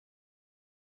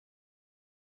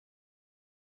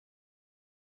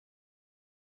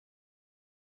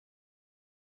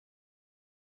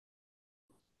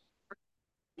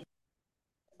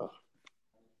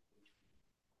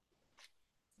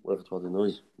What the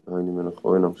noise? I don't even know.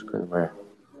 I'm just kind of where.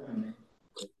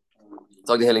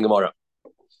 Talk the hailing Gemara.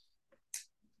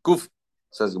 Goof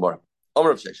says Gemara.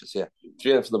 Omer of Sheshus, yeah.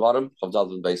 3 from the bottom, of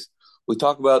the base. We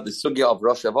talk about the sugya of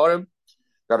Rosh Havarim.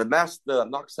 That a master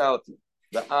knocks out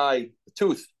the eye, the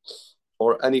tooth,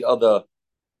 or any other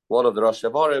one of the Rosh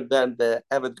Havarim, then the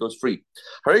Eved goes free.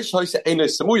 If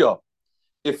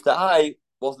the eye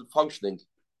wasn't functioning,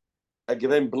 I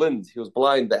give him blind. He was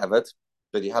blind, the Evet,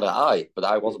 but he had an eye, but the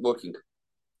eye wasn't working.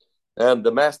 And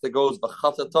the master goes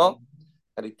b'chatata,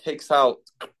 and he takes out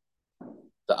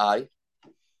the eye,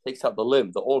 takes out the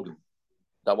limb, the organ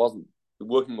that wasn't in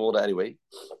working order anyway.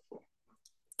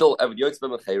 Still, Evet yotzei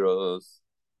b'mecheros.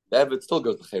 The Evet still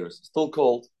goes b'cheros. Still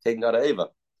called taking out an Eva.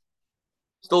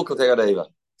 Still called taking out an Eva.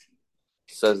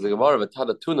 Says the Gemara of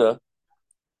Tana Tuna.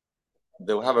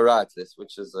 They will have a right to this,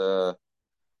 which is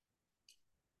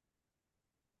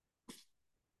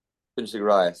interesting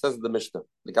raya. Says the Mishnah,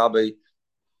 the Gabi,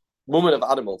 woman of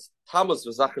animals. Tamas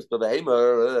v'zachris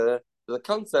b'behemer. The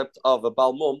concept of a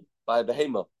balmum by a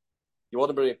behemoth. You want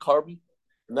to bring a carbon,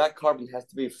 and that carbon has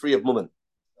to be free of mumen,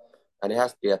 and it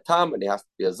has to be a tam, and it has to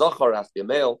be a zachar, it has to be a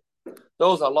male.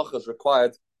 Those halachas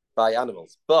required by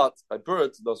animals, but by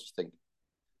birds, no such thing.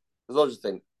 There's no such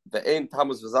thing. The ain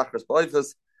tamas v'zachris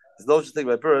b'leifus. There's no such thing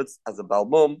by birds as a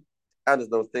balmum, and there's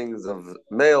no things of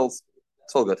males.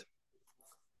 It's all good.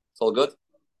 It's all good.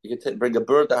 You can bring a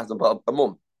bird that has a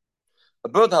mum. A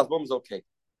bird that has mum is okay.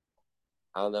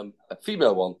 And a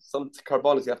female one, some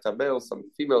carbonates you have to have males, some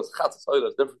females, chatzas,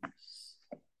 oilers, different.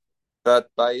 But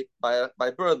by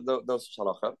bird, no such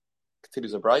halacha.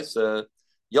 Continues a bryce.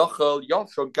 Yochel,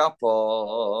 yosho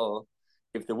gapa.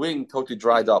 If the wing totally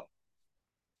dried up,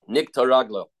 nikta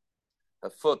raglo, the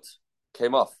foot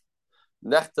came off.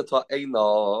 Nechtata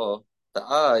eina, the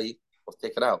eye was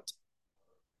taken out.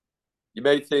 You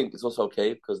may think it's also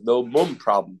okay because no mum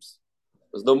problems.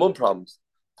 There's no mum problems.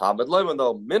 Tabet loyman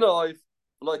no minoif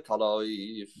like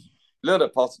kalaif. Learn a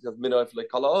passage of minoif like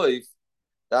kalaif.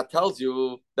 That tells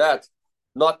you that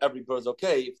not every bird is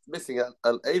okay. If it's missing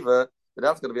an ava, then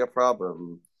that's going to be a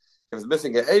problem. If it's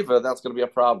missing an ava, that's going to be a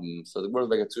problem. So the word is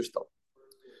like a tushtal.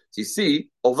 So you see,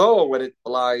 although when it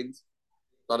blinds,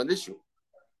 not an issue.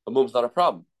 A mum's not a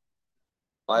problem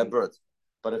by a bird.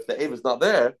 But if the ava is not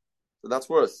there, then that's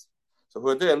worse. So who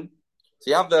are then?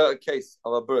 So you have the case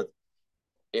of a bird.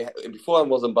 Before it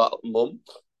wasn't mum.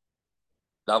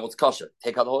 Now it's kosher.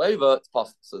 Take out the whole ava, it's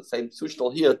possible. So the same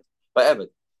sushtal here by Evid.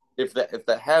 If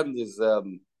the hand is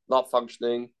not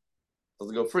functioning, it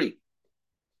doesn't go free.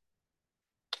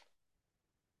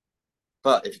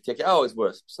 But if you take it out, it's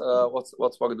worse. So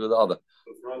what's wrong with the other?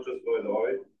 It's not just by the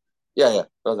eye. Yeah.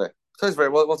 Okay. So it's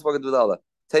what's wrong with the other?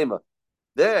 Tema.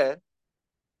 There,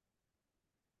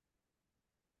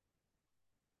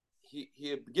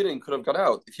 he beginning could have gone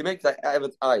out. If you make the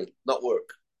Evid's eye not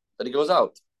work, then he goes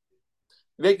out.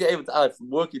 You make the Evid's eye from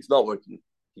working to not working,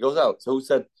 he goes out. So who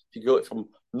said if you go from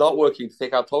not working to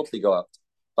take out totally go out?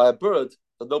 By a bird,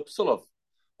 there's no psul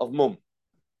of mum.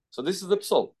 So this is the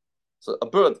psul. So a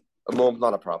bird, a mum,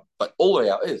 not a problem. But all the way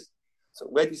out is. So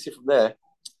where do you see from there?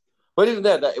 Where do you see from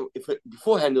there that if it,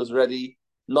 beforehand it was already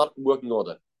not working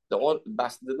order? The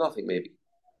bastard did nothing, maybe.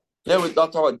 There we're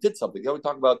not talking about did something. There we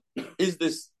talk about is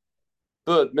this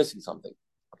bird missing something?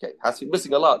 Okay, has to be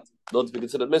missing a lot. Not to be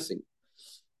considered missing.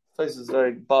 This is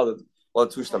very bothered.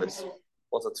 What a tushtam is.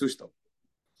 What's a tushtam?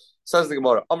 Says the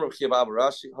Gemara, Amr Chiyav Abba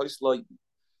Rashi, Hoisla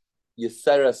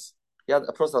Yeseres. He had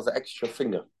a person has an extra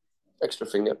finger, a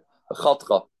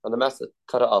chatcha, and the master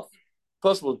cut it off. The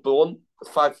person was born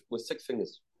with 6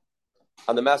 fingers,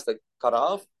 and the master cut it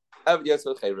off.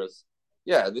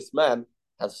 Yeah, this man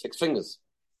has 6 fingers.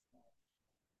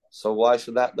 So why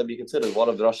should that then be considered one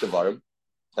of the Rosh Havarim?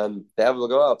 And the Eved will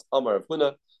go out. Amar of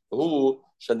Huna, who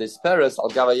shenisperes al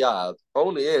gavayad.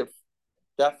 Only if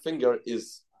that finger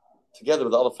is together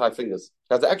with the other 5 fingers.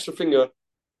 It has an extra finger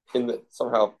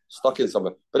somehow stuck in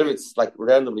somewhere. But if it's like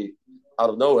randomly out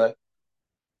of nowhere,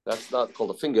 that's not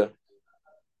called a finger.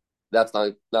 That's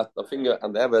not a finger,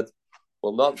 and the Eved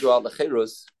will not go out the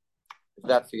cherus if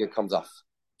that finger comes off.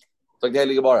 So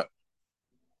Daily Gemara.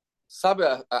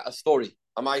 Sabai a story,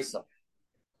 a maisa.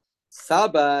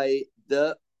 Sabai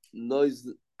the noise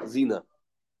zina.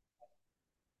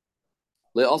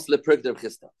 Le'os leprik der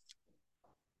chista.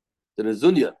 The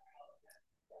Nezunya.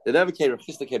 They never came.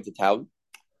 Chista came to town,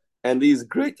 and these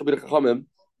great Talmidei Chachamim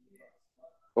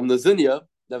from Nezunya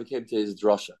never came to his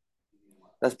drasha.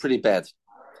 That's pretty bad.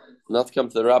 Not to come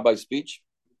to the rabbi's speech,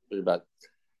 pretty bad.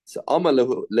 So Amar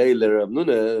le'le Rav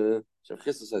Nuna. So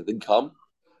Chista said, "Didn't come.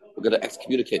 We're going to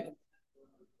excommunicate them.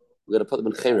 We're going to put them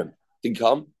in cherem. Didn't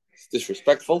come. It's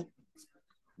disrespectful.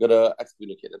 gonna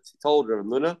excommunicate him. He told Rav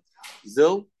Nuna,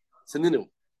 Zil Sininu.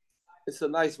 It's a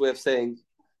nice way of saying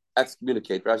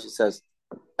excommunicate. Rashi says,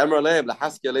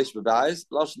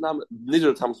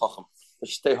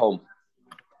 stay home.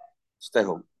 Stay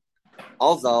home.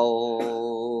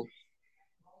 Also,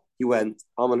 he went,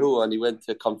 and he went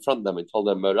to confront them and told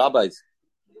them, Rabbis,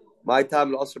 my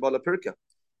time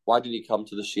why did he come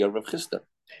to the Shir of Chisda?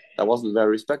 That wasn't very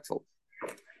respectful.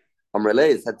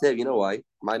 Amrullah said, you know why?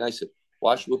 My nice.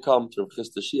 Why should we come to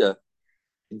Chisda Shir?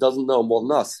 He doesn't know more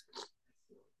than us.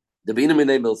 The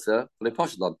Binyamin Milsa,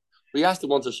 we asked him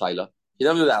once a Shaila. He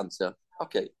never knew the answer.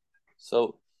 Okay.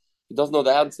 So he doesn't know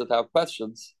the answer to our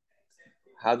questions.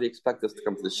 How do you expect us to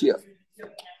come to the Shia?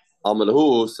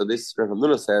 So this Rav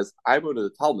Nuna says, I wrote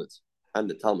the Talmud. I'm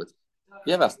the Talmud.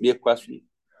 You ever asked me a question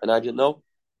and I didn't know?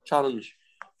 Challenge.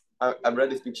 I'm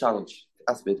ready to be challenged.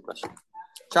 Ask me the question.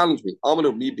 Challenge me. Have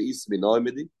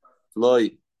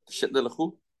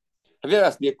you ever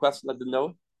asked me a question I didn't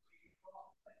know?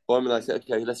 And I said,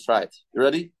 okay, let's try it. You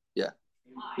ready? Yeah.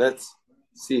 Let's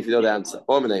see if you know the answer.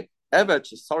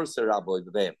 Evet is sorcerer rabbi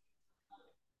the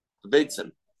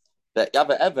Beitzim. That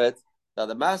Yava Evet, that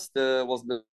the master was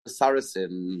the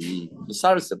Saracen. The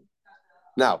Saracen.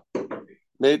 Now,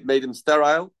 made him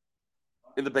sterile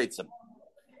in the Beitzim.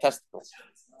 Testicles.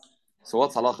 So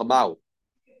what's halacha mao?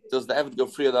 Does the Evet go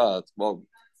free or not? Well,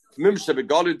 is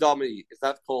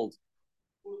that called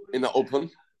in the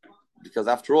open? Because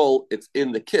after all, it's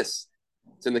in the kiss.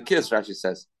 It's in the kiss, Rashi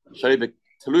says. You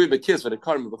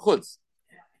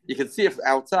can see it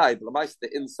outside,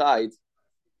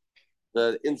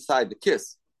 the inside the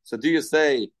kiss. So do you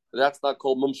say that's not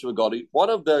called mum shvagari?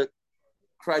 One of the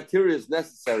criteria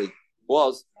necessary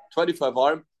was 25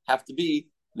 arm have to be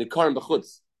nikarim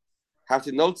b'chutz, have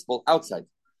to be noticeable outside.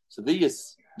 So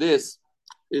this is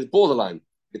borderline.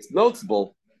 It's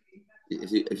noticeable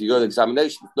if you go to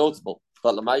examination. It's noticeable,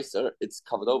 but lemaisa it's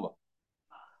covered over.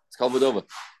 It's covered over.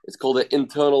 It's called an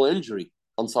internal injury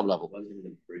on some level.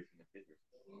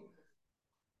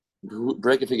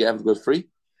 Break a finger ever goes free,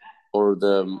 or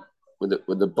when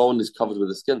the bone is covered with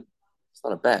the skin. It's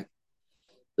not a bag.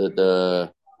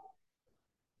 The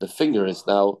finger is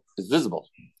visible.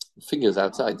 The finger is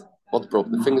outside. What's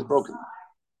broken? The finger is broken.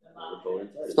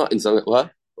 It's not inside.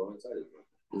 What?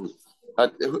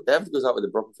 Ever goes out with a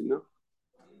broken finger?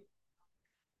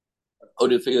 Or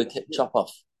do you figure chop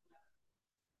off?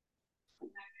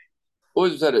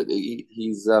 Always said it.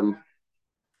 He's if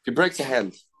he breaks a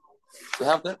hand, you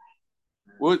have that.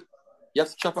 You have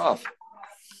to chop it off.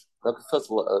 First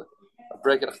of all, a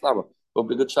break in a chlama will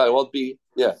be a good child. It won't be,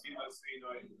 yeah.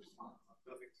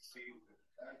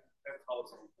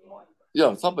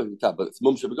 Yeah, it's not like that, but it's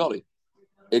mum shabagoli.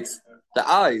 It's the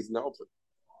eyes and the open.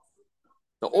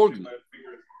 The organ.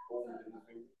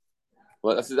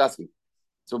 Well, that's what he's asking.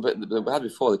 So, but we had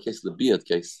before the case of the beard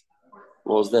case.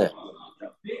 What was there?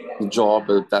 The jaw,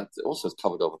 but that also is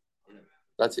covered over.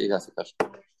 That's it. That's the question.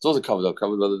 It's also covered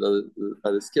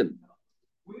by the skin.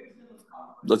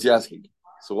 That's you asking.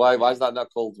 So why is that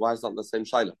not called? Why is that the same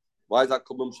shaila? Why is that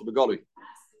called mum shabagoli?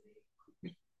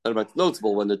 And it's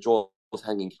noticeable when the jaw is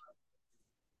hanging.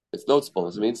 It's noticeable,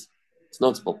 as it means. It's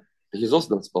noticeable. He's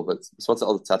also noticeable, but so what's the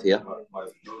other tat here?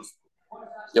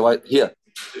 Yeah, why here?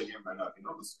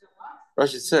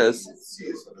 Rashi says,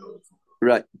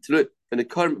 right, in the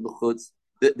current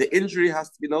the injury has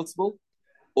to be noticeable,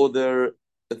 or the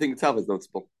thing itself is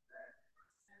noticeable.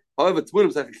 However,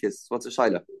 Tmunim Zechakis, what's a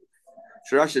shaila?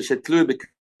 Shirashi Shetlu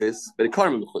Bekis, but the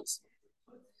current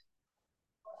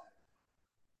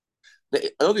I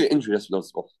don't think the injury has to be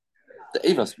noticeable. The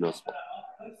Eva has to be noticeable.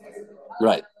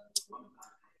 Right.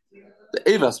 The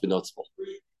Eva has to be noticeable,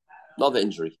 not the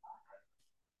injury.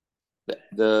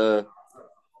 The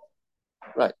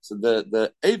right. So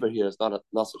the Eva here is not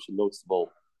such a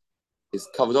noticeable. Is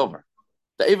covered over.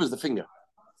 The Eva is the finger.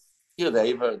 Here the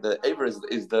Eva is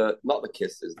the not the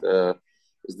kiss, is the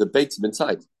beitzim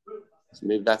inside. So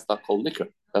maybe that's not called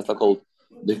nikra. That's not called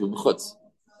nikra b'chutz.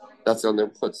 That's the only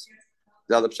b'chutz.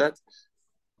 The other pshat.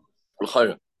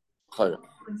 L'chayra.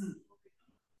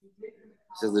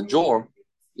 Says the jaw.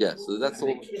 Yeah, so that's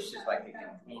all.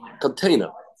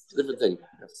 Container. It's a different thing. I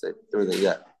have to say. Different thing,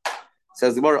 yeah.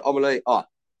 Says the Gemara Amalei.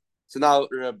 So now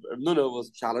Reb Nuna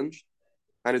was challenged,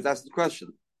 and he's asked the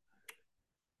question.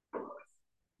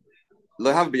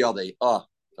 Lehav biyadei.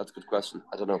 That's a good question.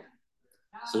 I don't know.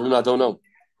 So I don't know.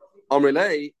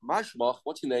 Amalei Mashmach.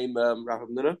 What's your name, Rav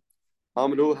Nuna?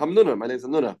 Hamnuna. My name's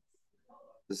Hamnuna.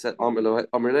 They said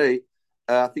Amalei.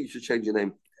 I think you should change your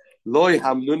name. Loi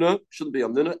Hamnuna shouldn't be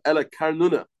Hamnuna. Ella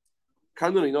Karnuna.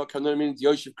 Karnuna, you know what Karnuna means?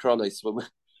 Yoshiv Kronis.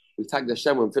 We we take the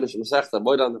Shem and finish the Masechta.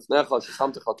 Moidan Nefnecha,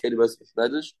 Shesamtech al Kedi Bes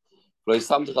Shmedish.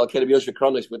 Shesamtech al Kedi Bes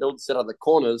Kronish. We don't sit at the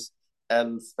corners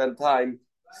and spend time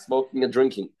smoking and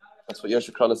drinking. That's what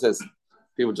Yosef Kronos is.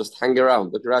 People just hang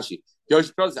around. Look at Rashi.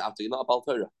 Yosef Kronos after you're not a Baal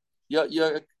Torah.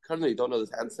 You're currently you don't know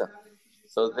this answer.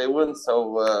 So they weren't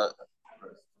so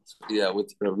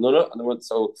with Rav Nuna, and they weren't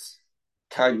so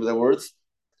kind with their words.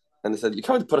 And they said, you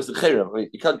can't put us in Chayrim. I mean,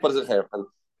 you can't put us in Chayrim. And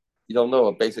you don't know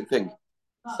a basic thing.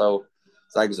 So,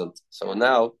 Zagzund. So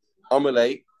now,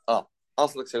 Amalei,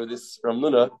 also like say this Rav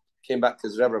Nuna came back to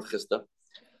his Rebbe of Chista.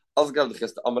 Also got the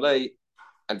Chista, Amalei,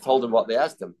 and told him what they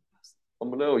asked him.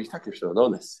 Amalei, you should have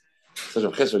known this. Says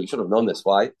Rav Chista, you should have known this.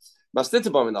 Why? It's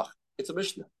a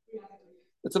Mishnah.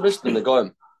 It's a Mishnah in the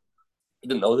Goyim. You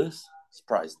didn't know this?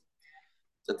 Surprised.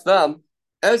 So it's then,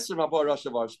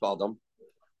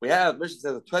 we have, Mishnah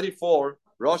says, 24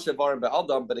 Rosh Havarim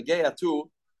be'Adam, but again, 2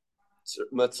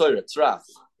 Matzorah, Tzraf.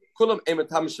 Kulam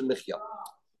emetamish michya.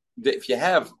 If you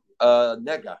have a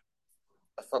nega,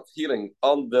 a healing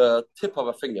on the tip of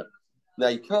a finger, now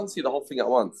you can't see the whole thing at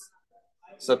once.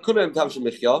 So kulam emetamish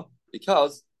michya,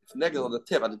 because if the nega is on the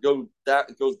tip and it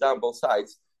goes down both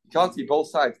sides, you can't see both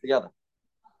sides together.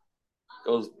 It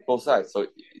goes both sides. So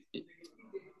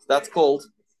that's called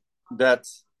that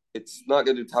it's not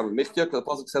going to do Tamil Michya, because the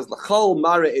Pasuk says, L'chol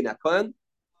mare in akohen,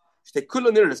 shtei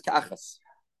kula niris ka'achas.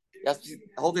 The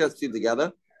whole thing has to be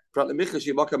together.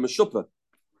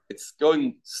 It's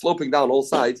going, sloping down all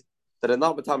sides, that are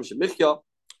not Tamil Michya.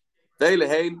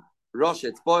 Veilehein, Rosh,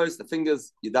 it's boys, the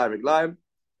fingers, Yadai Reglaim,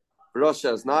 Rosh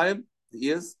is Naim, the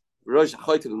ears, Rosh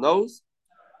Hachoy to the nose,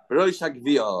 Rosh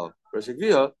Hagviyah. Rosh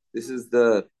Hagviyah, this is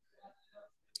the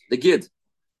Gid.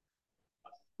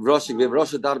 Rosh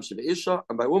Dadim Sheva Isha,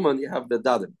 and by woman you have the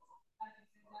Dadim.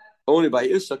 Only by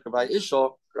Isha,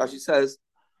 Rashi says,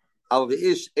 Al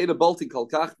V'ish, ain't a bolting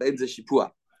kolkach, ve'en ze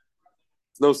shipua.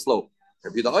 It's no slope.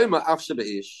 Rabbi Yehuda Afshe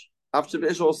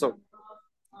Be'ish also.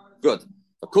 Good.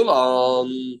 The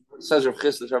Kulan, says Rav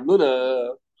Chisda, Rav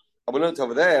Nuna, and we learned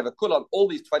over there, the Kulan, all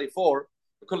these 24,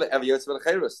 the Kulan ever goes to the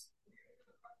Cheirus.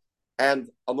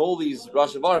 And on all these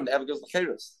Rosh Havarim, ever goes to the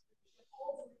Cheirus.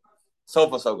 So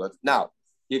far, so good. Now,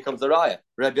 here comes the raya.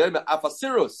 Rabbi Yomi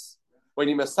Afasirus. When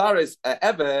he masaris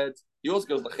Eved, he also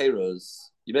goes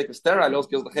l'cheirus. You make a sterile, he also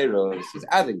goes l'cheirus. He's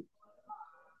adding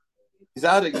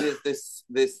this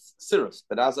sirus.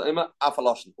 But as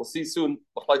Afaloshin. We'll see soon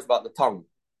what about the tongue.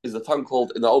 Is the tongue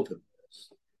called in the open?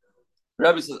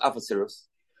 Rabbi says Afasirus,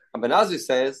 and Benazi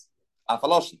says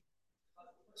Afaloshin.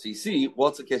 So you see,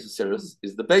 what's the case of sirus?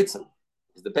 Is the beitzim.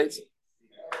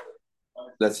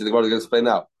 Let's see the word I'm going to explain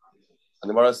now. And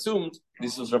the Gemara assumed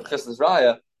this was Rav Chisda's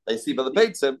raya. They see by the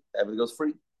beitzim, everything goes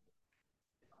free.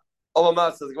 Omamah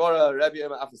says the Gemara, Rabbi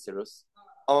Yomi Afasirus.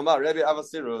 Omamah, Rabbi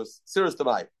Afasirus. Sirus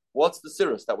Tamai. What's the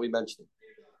sirus that we mentioned?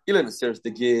 Ilan the sirus,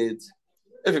 the gid.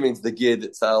 If it means the gid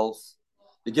itself,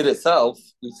 we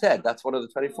said that's one of the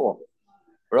 24.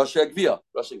 Rosh Hagviyah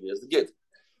is the gid.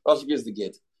 Rosh Hagviyah is the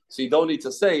gid. So you don't need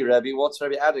to say, Rabbi, what's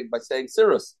Rabbi adding by saying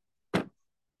sirus? We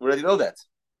already know that.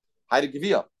 Haide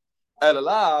Gviyah.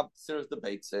 Elalab, sirus the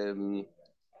beitzim.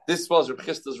 This was Rav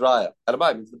Chisda's raya.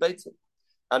 Elamai means the beitzim.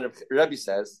 And Rabbi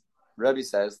says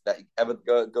that ever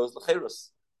goes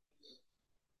l'cheirus.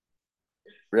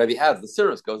 Rabbi adds the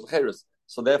sirus goes l'cheirus.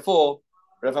 So therefore,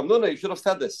 Rav Hamnuna, you should have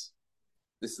said this.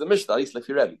 This is the Mishnah, at least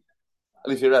Lefi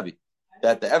Rabbi.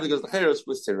 That the ever goes l'cheirus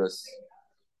with sirus.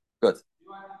 Good.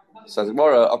 So the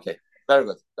Gemara, okay, very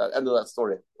good. The end of that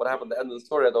story. What happened at the end of the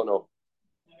story, I don't know.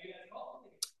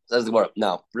 Says the Gemara.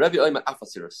 Now, Rabbi Yomi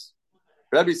Afasirus.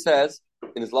 Rabbi says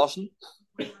in his Lashon,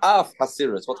 Af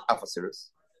Hasirus. What's Af Hasirus?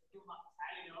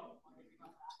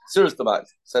 Sirus Tamai.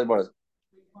 Says the Gemara.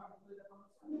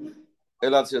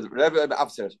 Rabbi Yomi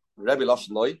Afasirus. Rabbi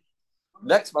Lashon Loi.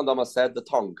 Next Mandama said the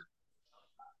tongue.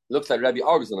 It looks like Rabbi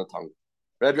argues on the tongue.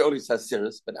 Rabbi only says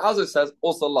Sirus, but Azar says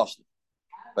also Lashon.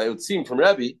 But it would seem from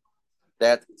Rabbi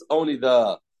that it's only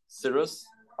the Sirus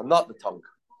and not the tongue.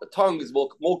 The tongue is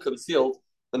more concealed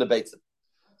than the beitzim.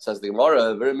 Says the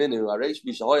Gemara, very minu, when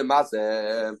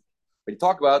you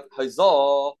talk about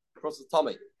Hazah across the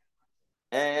tummy,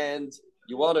 and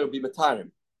you want to be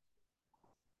matarim,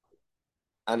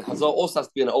 and Hazah also has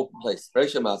to be in an open place.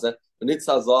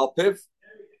 Piv,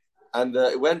 and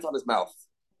it went on his mouth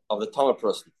of the tummy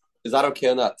person. Is that okay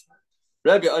or not?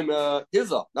 Rabbi, I'm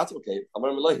Hizah. That's okay. I'm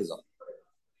Hizah.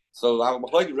 So I'm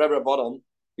Rabbi bottom.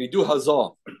 We do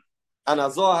Hazah, and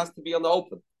Hazah has to be on the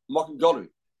open. Mock gallery.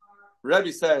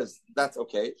 Rabbi says that's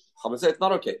okay. I'm going to say it's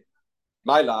not okay.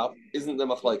 My lab isn't the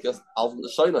machlekes alvin the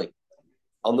shaynai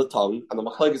on the tongue, and the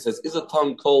machlekes says is a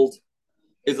tongue called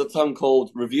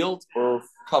revealed or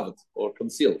covered or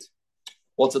concealed?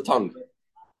 What's a tongue?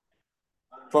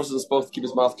 person is supposed to keep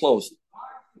his mouth closed.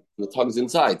 And the tongue is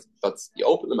inside, but you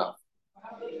open the mouth.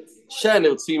 Shen, it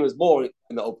would seem, is more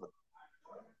in the open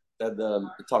than the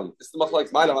tongue. This is the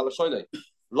machlokes ma'ila ala shoynei.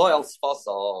 Loyal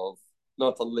sfasav,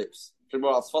 not on lips.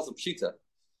 More al sfasav pshita.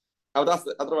 I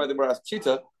don't know why they were asked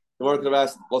pshita. They were going to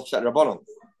ask what's shat rabbanon.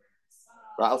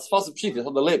 Right, al sfasav pshita is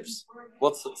on the lips.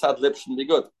 What's the sad lips shouldn't be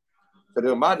good.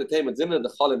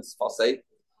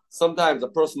 Sometimes a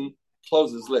person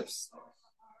closes his lips,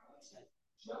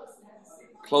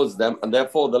 closes them, and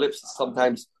therefore the lips are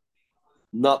sometimes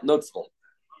not noticeable.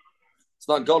 It's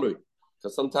not golui,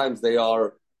 because sometimes they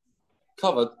are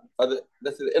covered by the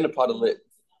inner part of the lip.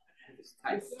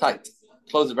 Tight.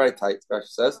 Close it very tight, Rashi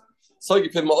says. So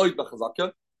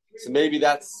maybe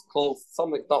that's called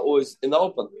something not always in the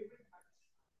open.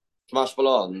 Kamash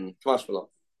balon.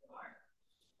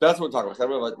 That's what we're talking about.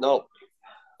 Everyone, no.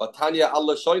 But Tanya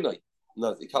Allah Shoinoi.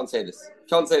 No, you can't say this.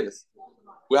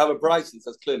 We have a Bryce that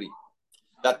says clearly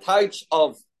that taich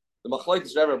of the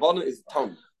machlokes Rabbanan is the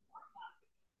tongue.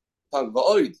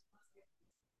 Va'oid.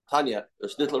 Tanya,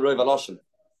 there's little Rov Aloshin.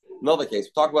 Another case,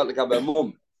 we talk about like a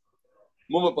mum.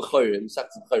 Mum of B'chorim,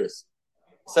 Sachin Choris.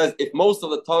 Says if most of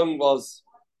the tongue was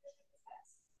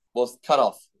cut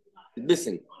off,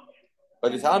 missing by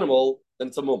this animal, then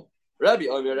it's a mum. Rabbi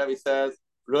says,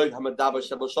 Rov Hamadaba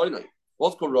Shebel Shoinoi.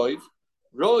 What's called Rov?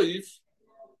 Rov,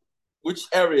 which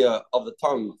area of the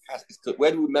tongue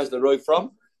where do we measure the Rov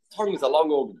from? Tongue is a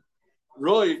long organ.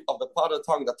 Rov of the part of the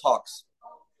tongue that talks.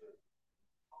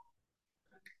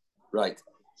 Right.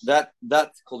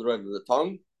 That's called the Rov of the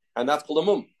tongue, and that's called a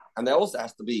mum. And that also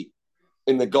has to be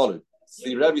in the golu.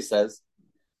 See, Rebbe says,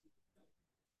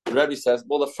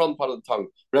 well, the front part of the tongue.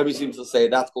 Rebbe seems to say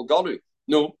that's called golu.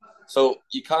 No. So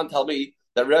you can't tell me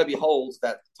that Rebbe holds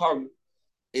that tongue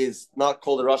is not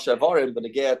called a Rosh Avarim, but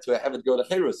again to a heaven go to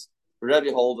Cherus.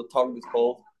 Rebbe holds the tongue is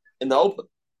called in the open.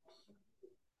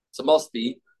 So it must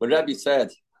be when Rebbe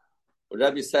said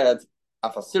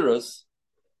Afasirus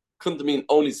couldn't mean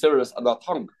only Sirus and not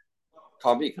tongue.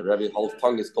 Can't be, because Rebbe holds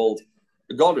tongue is called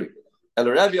the Godri. And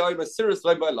the Rebbe I'm a Sirus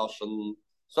by Lashon.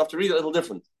 So I have to read it a little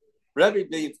different. Rebbe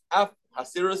means Af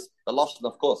Hasirus, the Lashon,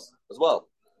 of course, as well.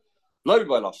 By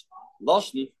Lashon.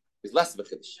 Lashon is less of a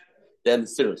Kiddush than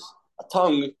Sirus. A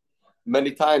tongue,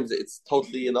 many times it's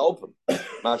totally in the open.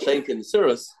 Ma'ashenk in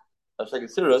Sirus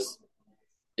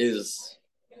is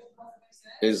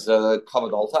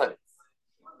covered all the time.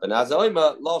 And as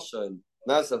Oima Lashon,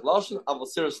 says Lashon Avol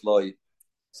Sirus Loi.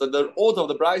 So the order of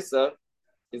the Brisa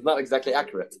is not exactly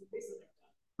accurate.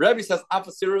 Rebbe says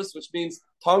Afasirus, which means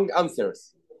tongue and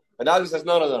Sirus. And Nazi says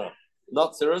no,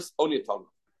 not Sirus, only tongue.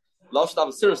 Lashon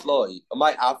Avol Sirus Loi,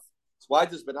 my Af. So why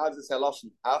does Benazi say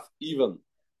Lashon Af even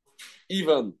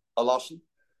a Lashon?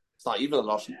 It's not even a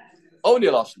Lashon. Only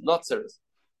a Lashon, not Sirus.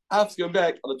 Af's going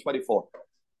back on the 24.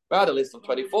 We're the list of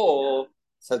 24.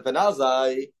 Says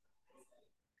Benazai.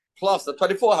 Plus the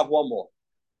 24 have one more.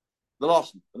 The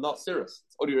Lashon, but not Sirus.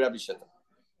 It's only Rabbi Shetta.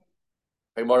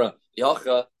 Gemara,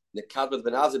 Yacha, Nekad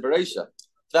Benazai Bereisha.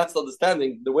 That's the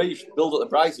understanding. The way you should build up the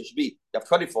price should be you have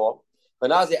 24.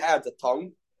 Benazai adds a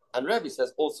tongue, and Rabbi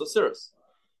says also Sirus.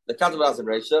 Nekad Benazai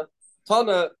Bereisha.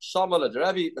 Tana Shamala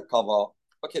Rabbi Bekava.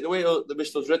 Okay, the way the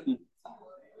Mishnah is written.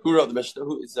 Who wrote the Mishnah?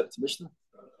 Who is that? Mishnah?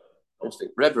 Interesting.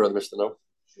 Rebbe wrote the Mishnah, no?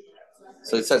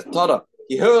 So it says Tana.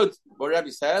 He heard what Rabbi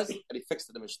says, and he fixed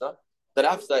it in the Mishnah. Then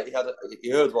after that,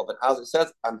 he heard what Ben Azir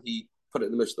says, and he put it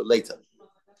in the Mishnah later.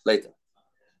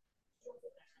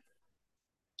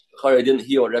 Chari didn't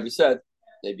hear what Rabbi said.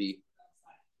 Maybe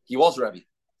he was Rabbi.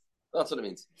 That's what it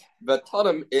means. But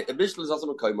Tanam, Mishnah is also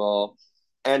Mekoima,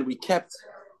 and we kept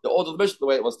the order of the Mishnah the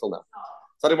way it was till now.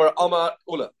 So anyway, Amar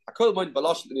Ula, I call mind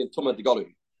Balash in Tumah the Galu.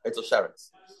 It's a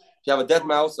Sherets. If you have a dead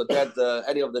mouse or dead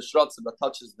any of the shrots that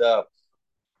touches the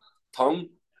tongue,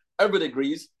 everybody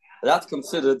agrees that's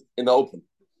considered in the open.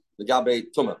 The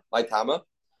Gabe Tumah, by Tama.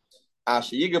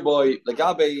 Asher Yigaboy, the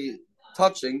Gabe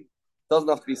touching doesn't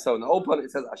have to be so in the open.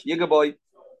 It says Asher Yigaboy,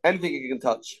 anything I can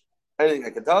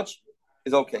touch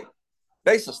is okay.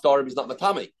 Based on story is not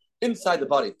Matami. Inside the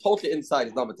body, totally inside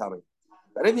is not Matami.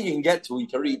 But anything you can get to, you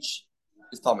can reach,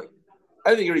 is Tommy.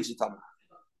 Anything you reach is Tommy.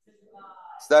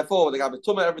 So therefore, the Gabe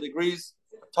Tumah, everybody agrees,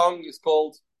 the tongue is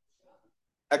called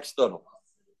external.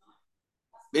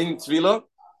 In Tvila,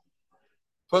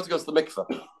 first goes to the mikveh.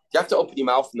 Do you have to open your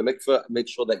mouth in the mikveh and make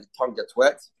sure that your tongue gets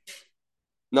wet?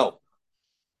 No.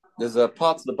 There's a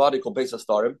part of the body called Beis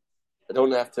Hastarim. They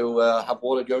don't have to have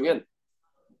water going in.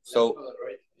 So,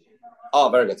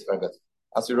 very good.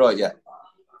 That's right, yeah.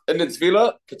 And in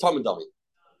Tvila, Ketam Dami.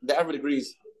 Everyone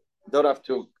agrees you don't have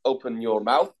to open your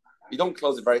mouth. You don't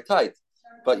close it very tight,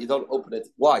 but you don't open it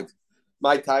wide.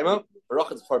 My timer,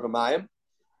 Barachat for B'mayim.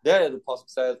 There the pasuk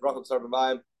says, "Racham Sar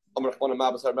B'Mayim, Amar Chmona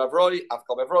Mabasar Mavroi,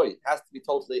 Afkal Mavroi." It has to be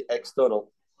totally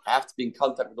external. Have to be in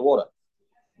contact with the water.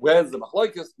 Where's the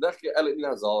machlokes? Nechke Elit Min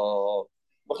Hazah.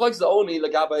 Machlokes is only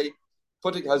legabe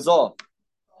putting hazah,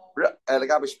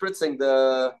 legabe spritzing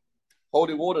the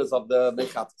holy waters of the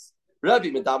mechatas. Rabbi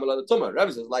medamel the tumah.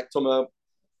 Rabbi says like tumah,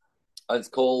 it's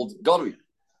called godri.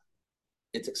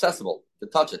 It's accessible to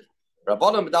touch it.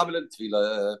 Rabbanon medamel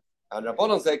tefillah, and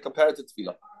Rabbanon say compare it to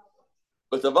tefillah.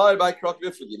 But the vibe by krok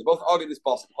vifligi, they both argue this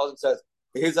passage. The passage says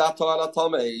his atar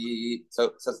alatame. So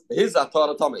it says his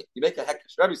atar alatame. You make a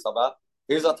hekesh. Rabbi Saba.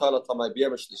 Here's atar alatame.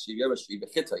 B'yemashlishi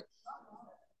b'chitay.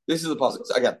 This is the passage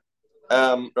so again.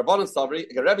 Rabbanon Savri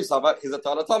again. Rabbi Saba. His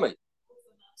atar alatame.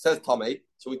 Says Tame.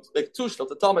 So we make two shlots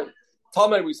to Tame.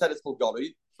 Tame we said it's called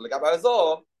Gori. So like Abba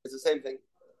it's the same thing.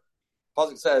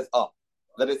 Pasuk says,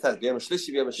 then it says, B'yem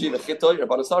Shlishi, B'yem Shi, V'chitoi,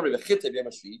 Rabbanon Savri, V'chitoi,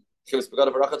 B'yem Shi, Chivas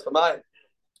Begad V'rachat V'mayim.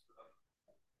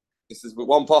 This is with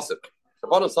one pasuk.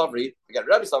 Rabbanon Savri, again,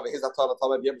 Rabbi Savri, his Atana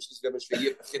Tame, B'yem Shlishi, B'yem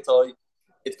Shi, V'chitoi.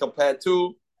 It's compared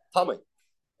to Tame.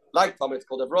 Like Tame, it's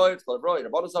called Evroi,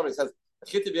 Rabbanon Savri says,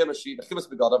 V'chitoi, B'yem Shi, Chivas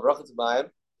Begad V'rachat V'mayim.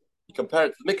 You compare it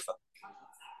to the mikveh.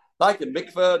 Like in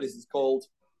mikveh, this is called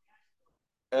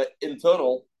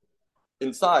internal,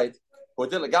 inside. The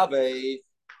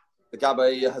gabe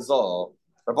hazar.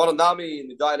 Rabbanon Nami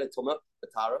Nidayla Tumah the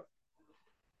Tara.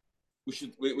 We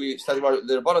study about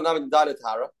the Rabbanon Nami Nidayla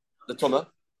Tara the Tumah.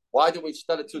 Why do we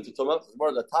study two to Tumah? It's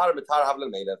more the Tara Matar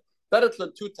Havlan Meinav. Better to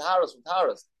learn two Taharas from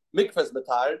Taharas. Mikveh is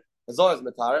Matar, Hazar is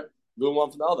Matar. Do one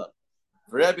from the other.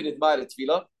 Rabbi Nidmayla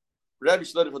Tefillah. Rabbi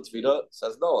Shlomo from Tefillah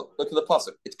says no. Look at the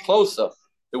pasuk. It's closer.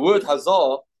 The word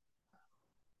Hazar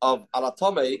of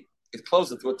Alatome is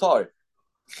closer to a tar.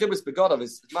 Chibis Begadov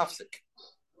is mafsik.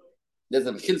 There's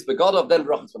a Chibis Begadov, then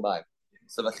Rachas V'Mayim.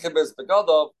 So the Chibis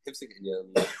Begadov, Hipsik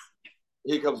Inyan.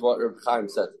 Here comes what Reb Chaim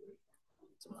said.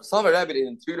 So Rabbi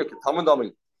in Tefillah,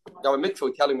 Tamandami. Now in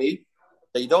mikveh telling me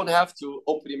that you don't have to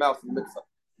open your mouth in the mikveh.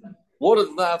 Water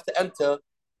does not have to enter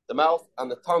the mouth,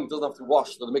 and the tongue doesn't have to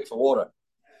wash with the mikveh water.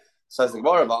 Says the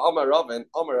Gemara, Amar Ravin,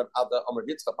 Amar Rav Ada, Amar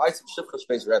Yitzchak, Baisim Shivcha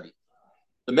Shmeis Rebbe.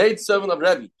 The maid servant of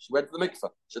Rebbe, she went to the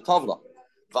mikveh. Shetavla.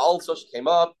 Also, she came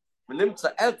up. She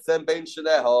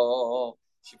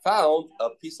found a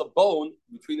piece of bone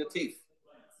between the teeth.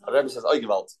 And Rebbe says,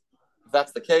 Oigevalt. If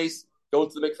that's the case, go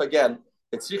to the mikveh again.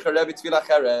 It's Rebbe Tefillah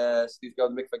Cheres. Please go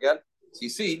to the mikveh again. So you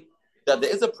see that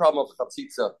there is a problem of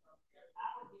chatzitza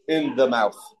in the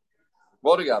mouth.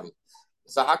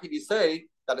 So how can you say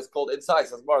that it's called inside?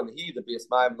 Says more on the heat, the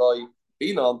biasmaim loy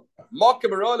binom.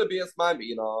 Makamarona biasmaim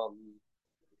binom.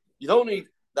 You don't need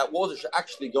that water should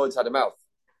actually go inside the mouth.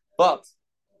 But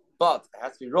it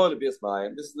has to be royal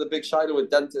biasmaim. This is the big shiloh with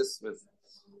dentists with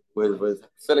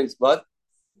fillings, but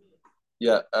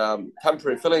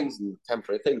temporary fillings and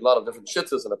temporary things, a lot of different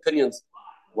shittas and opinions.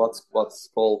 What's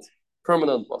called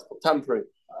permanent, what's called temporary.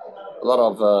 A lot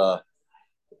of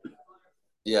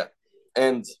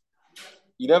and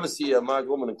you never see a married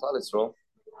woman in Klal Yisrael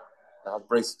that has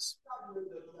braces.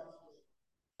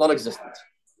 Non-existent.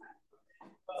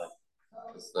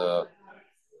 It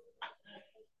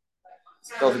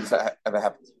doesn't think it's ever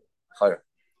happened. Higher.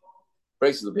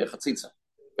 Braces will be a chatzitza.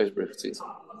 Braces will be a chatzitza.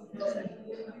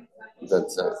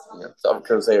 That's so I'm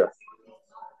Zera.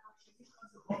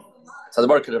 So the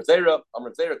word Zera, I'm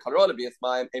Zera, Karola be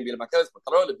mine, and be Makas, but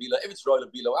Karola Bila, if it's Royal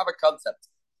Bila, have a concept.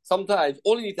 Sometimes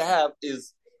all you need to have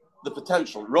is the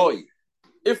potential, Roy.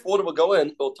 If water will go in,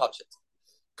 it will touch it.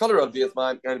 Color of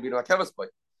mine, and be Makas boy.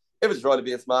 If it's Royal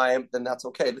mine, then that's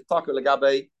okay. Let's talk about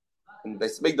Lagabe and they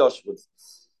Smigdosh with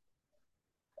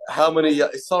how many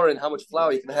and how much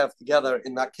flour you can have together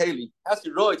in that keli. It has to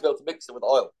be Roy to be able to mix it with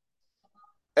oil.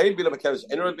 Says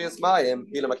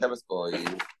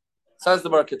the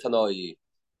Merkatanoi.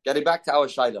 Getting back to our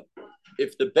Shaila.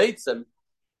 If the beitzim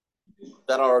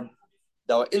that are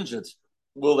injured,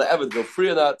 will they ever go free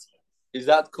or not? Is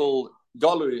that called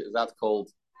galui? Is that called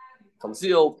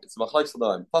concealed? It's machlokes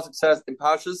l'noim. Pasuk says in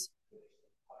Parshas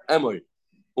Emor,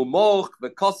 umoch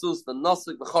v'kosus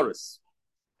v'nosik v'choris.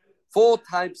 4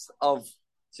 types of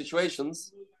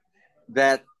situations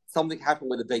that something happened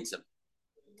with the beitzim.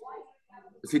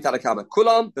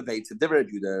 Kulam bebeitzim divrei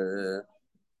Judah.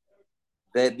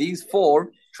 That these 4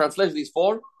 translation, these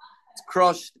 4, it's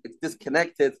crushed, it's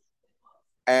disconnected,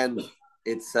 and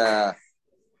it's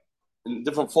in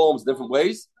different forms, different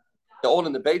ways. They're all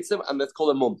in the beitzim, and let's call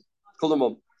them mum. Call them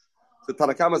mum. So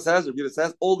Tanakama says, Rabbi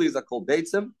says, all these are called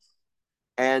beitzim,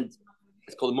 and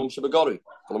it's called mum shabagori.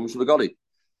 Called mum shabagori.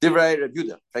 Divrei Rabbi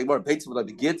Judah. Beitzim would like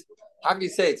the gid. How can you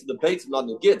say it's the beitzim not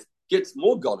the gid? Gid's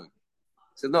more gori. He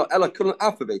says no. Ella couldn't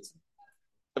alpha beitzim.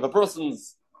 If a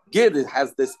person's gid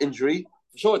has this injury,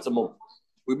 For sure, it's a mum.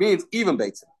 Which means even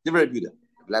beitzim. Different Buddha.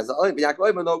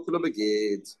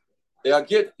 They are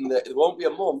good. It won't be a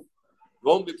mum. It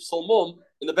won't be a psul mum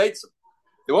in the beitzim.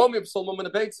 There won't be a psul mum in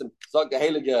the beitzim. It's not the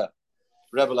heilige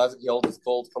rebel as he holds is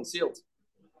called concealed.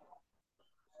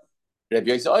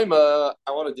 Rabbi Yosef, I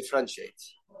want to differentiate.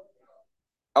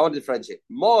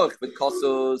 Moch with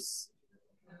kosos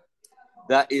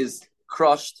that is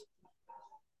crushed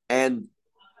and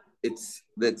it's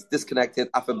disconnected.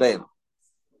 Afabeim.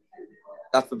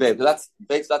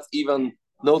 That's even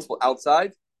noticeable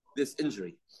outside this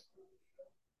injury.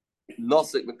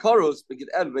 Nosuk mekorus begin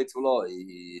elevate to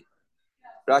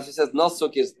Rashi says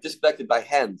nosuk is disconnected by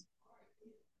hand.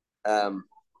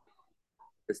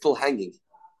 It's still hanging.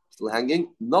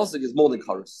 Nosuk is more than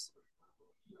korus.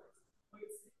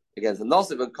 Again, the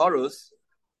nosuk and korus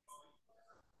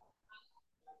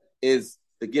is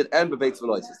the gid and bebeit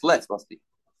velois. It's less, must be.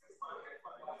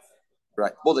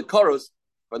 Right. More than korus,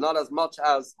 but not as much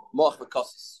as moch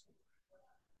v'kosus.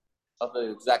 That's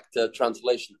the exact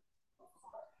translation.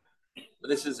 But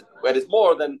this is where it's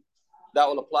more than that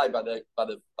will apply by the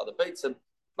beitzim.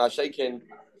 Ma'ashekin,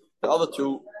 the other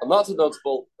two are not so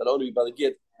notable, but only by the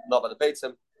gid, not by the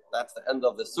beitzim. That's the end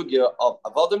of the sugya of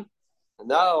avodim. And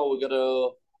now we're going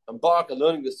to embark on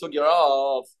learning the sugya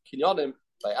of kinyonim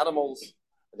by animals,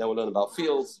 and then we'll learn about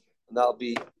fields, and that'll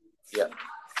be the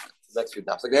next few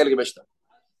days. Like the Heilige Mishnah.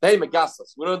 Hey,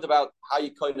 Megasas. We learned about how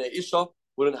you koine Isha,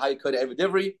 we learned how you koine Evid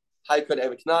Ivri, how you koine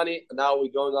Evid Knani, and now we're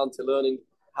going on to learning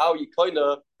how you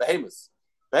koine Behemoth.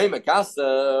 Hey,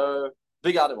 Megasa,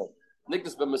 big animal.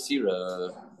 Nicholas ben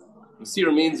Masira.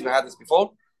 Masira means, we had this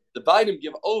before, the Bainim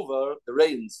give over the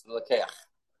reins to the Lakeach.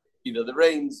 Either the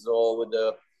reins or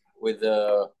with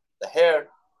the hair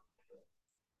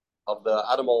of the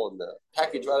animal and the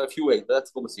package, right? A few ways, but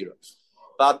that's called Masira.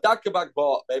 But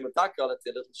Dakabakba, Behemataka, let's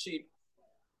say a little sheep.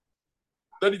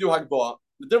 Then you do Hagbah.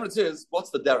 The difference is,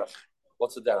 what's the derech?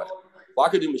 Why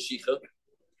could you do Mashicha?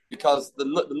 Because the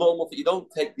normal thing, you don't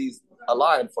take a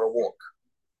lion for a walk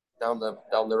down the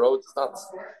road. It's not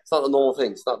the normal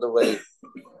thing. It's not the way.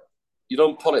 You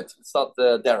don't pull it. It's not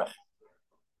the derech.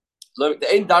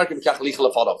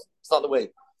 It's not the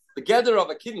way. The gather of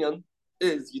a kinyan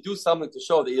is you do something to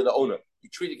show that you're the owner. You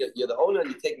treat it, you're the owner, and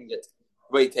you're taking it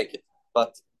the way you take it.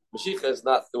 But Mashicha is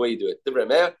not the way you do it.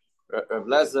 Rav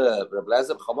Lezer,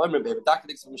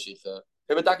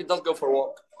 Mashicha does go for a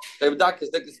walk. Behemataka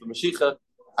is like for Mashicha.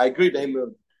 I agree.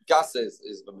 Gasa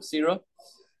is B'Masira,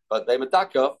 but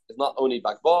Behemataka is not only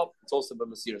Bakba, it's also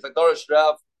B'Masira. It's like Dorish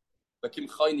Rav, Bakim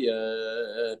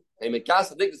Chaynia,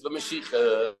 Behemataka is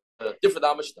B'Mashicha. Different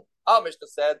than Mishnah. Our Mishnah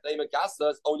said Behemataka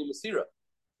is only Masira.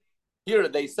 Here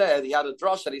they said he had a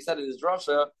drasha, and he said in his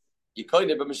drasha,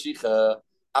 Yikoine B'Mashicha,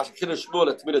 Asher Kiddush Shmuel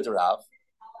at Tmidah Rav.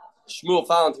 Shmuel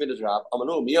found Tmidah Rav.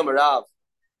 Amanu Miyam Rav.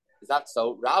 Is that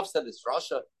so? Rav said this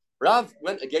drasha. Rav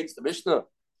went against the Mishnah.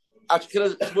 Asher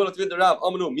Kiddush Shmuel at Tmidah Rav.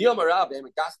 Amanu Miyam Rav.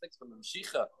 Behemataka from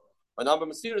Mashicha. But now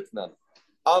B'Masira Tnan.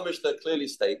 Our Mishnah clearly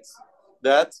states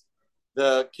that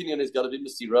the kinyan is going to be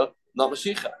Masira, not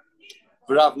Mashicha.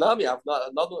 Rav Nami, I have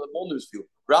another more news for you.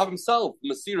 Rav himself,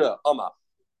 Masira Amar.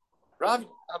 Rav,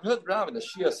 I've heard Rav in the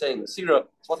Shia saying, Masira,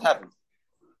 what happened?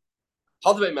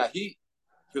 Hadvei Mahi, he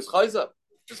was Chayza.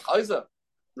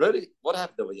 Really? What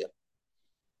happened over here?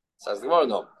 Says the Gemara,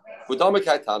 no.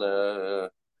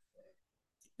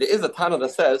 There is a Tana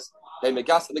that says, they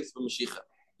megasa nix for Mashicha.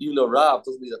 Even though Rav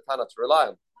doesn't need a Tana to rely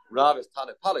on. Rav is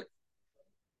Tana Palik.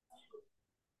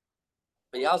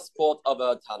 But he has support of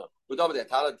a Tana.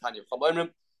 Tanya from Oimrim,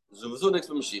 Zuvuzu nix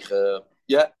for Mashicha.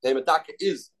 Yeah, they medaka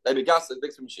is, they megasa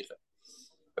nix for Mashicha.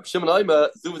 Shimon Oimer,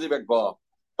 Zuvuzi Bagbar.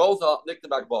 Both are Nick the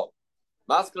Bagbar.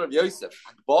 Masker of Yosef,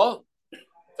 Akbar.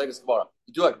 Famous Gemara.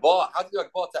 You do Akbar. How do you do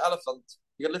Akbar to elephant?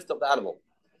 You gotta lift up the animal.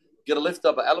 You gotta lift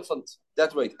up an elephant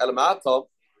that weight. Elamata.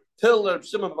 Till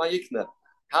Shimon Mayikna.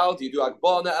 How do you do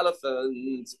Akbar on the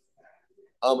elephant?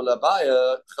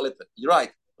 Amalabaya Chalipin. You're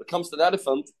right. When it comes to the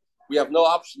elephant, we have no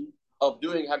option of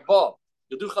doing Akbar.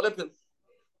 You do Chalipin.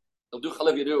 You'll do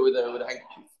Chalip, you do it with a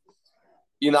handkerchief.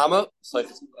 Inama,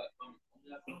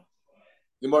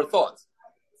 you more thoughts.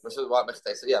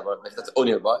 Yeah, but that's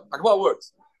only about Akbar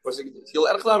works. You'll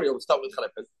start with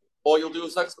Chalipin, or you'll do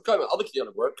Sachs Bekoyim. Other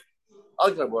Kiyana work.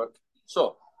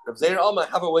 So, Reb Zeir Alma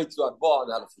have a way to do Akbar on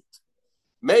the elephant.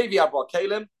 Maybe Akbar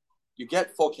Kalim, you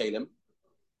get 4 Kalim.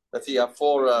 Let's see, you have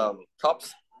 4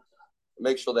 cups.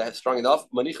 Make sure they're strong enough.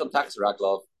 Manichan Tax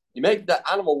Raglov. You make the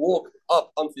animal walk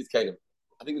up onto these Kalim.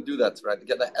 I think you do that, right? To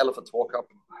get the elephant to walk up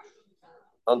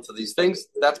onto these things.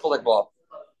 That's called Akbar.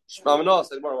 Shmamino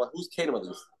says, whose Kalim are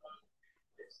these?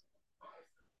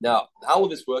 Now, how will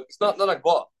this work? It's not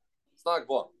Akbar. It's not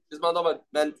Akbar. This man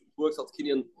meant works at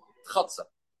Kenyan Chatza.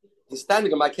 He's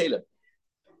standing in my kelim.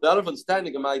 The other one's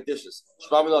standing in my dishes.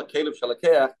 Shvamina kelim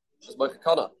shalakeach is my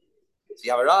chakana. So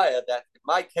you have a raya that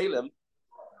my kelim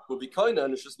will be koina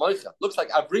and it's just moicha. Looks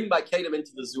like I bring my kelim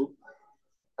into the zoo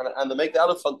and they make the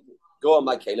elephant go on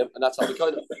my kelim, and that's how we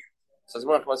koina. So it's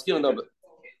more no, but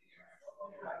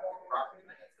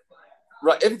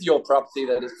right, if it's your property,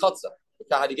 then it's chotza.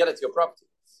 Okay, how do you get it to your property?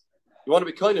 You want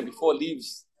to be koina before it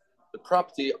leaves the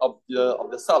property of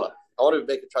the seller. I want to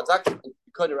make a transaction and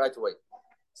be koina right away.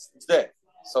 It's there.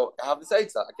 So I have this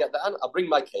eitzah. I get the I bring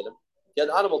my kelim, get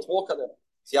the animal to walk on it.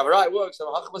 See how right works.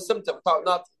 So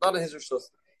not in his rishus.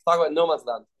 Talk about no man's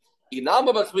land.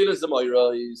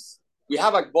 We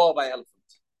have a ball by elephant.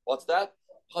 What's that?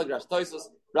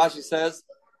 Rashi says,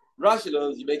 Rashi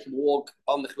learns you make him walk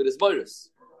on the chvidis moiris.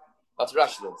 That's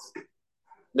Rashi learns.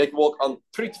 Make him walk on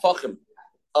 3 tefachim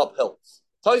uphill.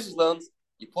 Toisus learns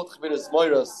you put chvidis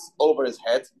moiris over his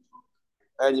head,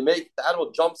 and you make the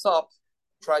animal jumps up,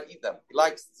 try to eat them. He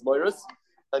likes moiris,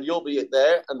 and you'll be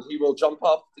there, and he will jump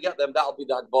up to get them. That'll be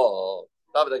the hagbah.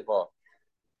 That'll be the hagbah.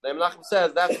 Now Menachem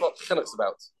says that's what chinuch's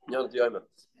about.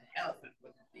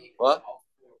 What?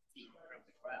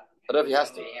 I don't know if he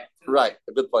has to. Right,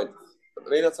 a good point. But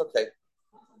maybe that's okay.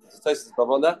 Does Tosis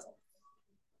above on that?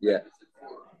 Yeah.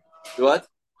 Do what?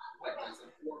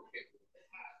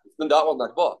 No, that wasn't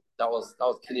Akbar. That was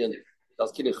Kenyan. That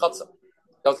was Kenyan Chatzah.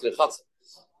 That was Kenyan Chatzah.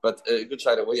 But good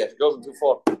shayla. Well, yeah, if it goes too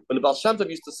far. When the Baal Shem Tov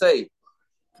used to say,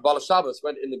 Kabbalah Shabbos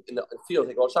went in the field.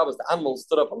 Kabbalah Shabbos, the animals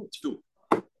stood up on 2.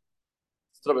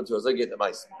 Stood up on 2 as they get the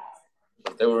mice.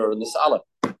 They were in the Salah.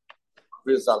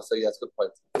 Real Salah. So yeah, it's a good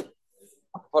point.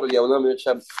 Ja, we nemen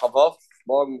Shem Chavav.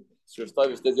 Morgen, Shur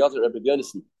Stoiv, is dit Jater, Rebbe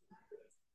Björnissen.